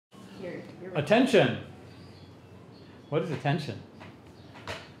Attention. What is attention?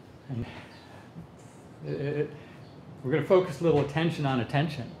 And we're going to focus a little attention on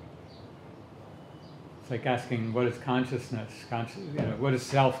attention. It's like asking, what is consciousness? What is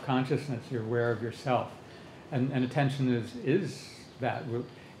self-consciousness? You're aware of yourself. And attention is that.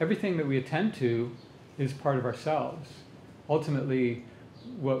 Everything that we attend to is part of ourselves. Ultimately,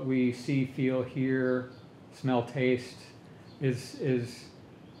 what we see, feel, hear, smell, taste is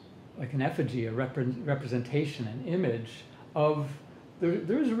like an effigy, a representation, an image of,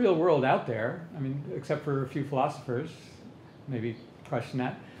 there is a real world out there. I mean, except for a few philosophers, maybe question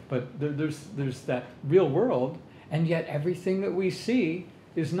that, but there's that real world, and yet everything that we see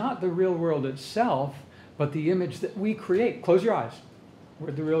is not the real world itself, but the image that we create. Close your eyes.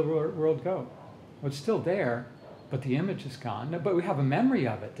 Where'd the real world go? Well, it's still there, but the image is gone. But we have a memory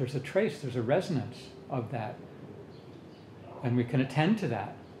of it. There's a trace, there's a resonance of that. And we can attend to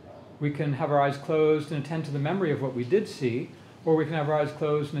that. We can have our eyes closed and attend to the memory of what we did see, or we can have our eyes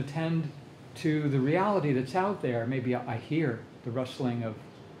closed and attend to the reality that's out there. Maybe I hear the rustling of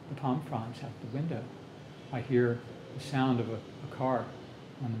the palm fronds out the window. I hear the sound of a car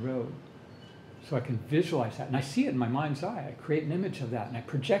on the road. So I can visualize that, and I see it in my mind's eye. I create an image of that, and I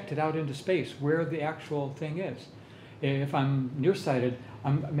project it out into space where the actual thing is. If I'm nearsighted,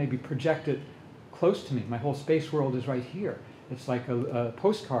 I'm maybe project it close to me. My whole space world is right here. It's like a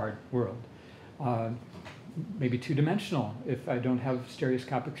postcard world. Maybe two-dimensional if I don't have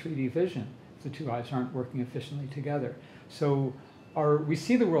stereoscopic 3D vision, if the two eyes aren't working efficiently together. So we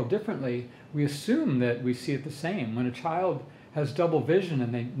see the world differently. We assume that we see it the same. When a child has double vision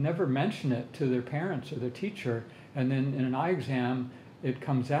and they never mention it to their parents or their teacher, and then in an eye exam it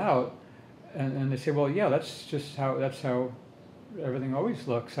comes out, and they say, well, yeah, that's how everything always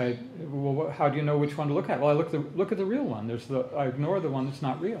looks. Well, how do you know which one to look at? Well, I look at the real one. I ignore the one that's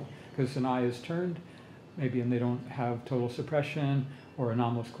not real, because an eye is turned, maybe, and they don't have total suppression or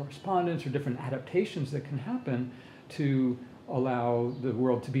anomalous correspondence or different adaptations that can happen to allow the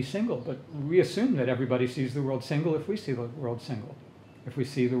world to be single. But we assume that everybody sees the world single if we see the world single. If we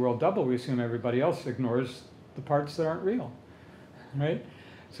see the world double, we assume everybody else ignores the parts that aren't real, right?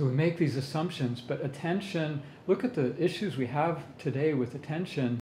 So we make these assumptions, but attention, look at the issues we have today with attention.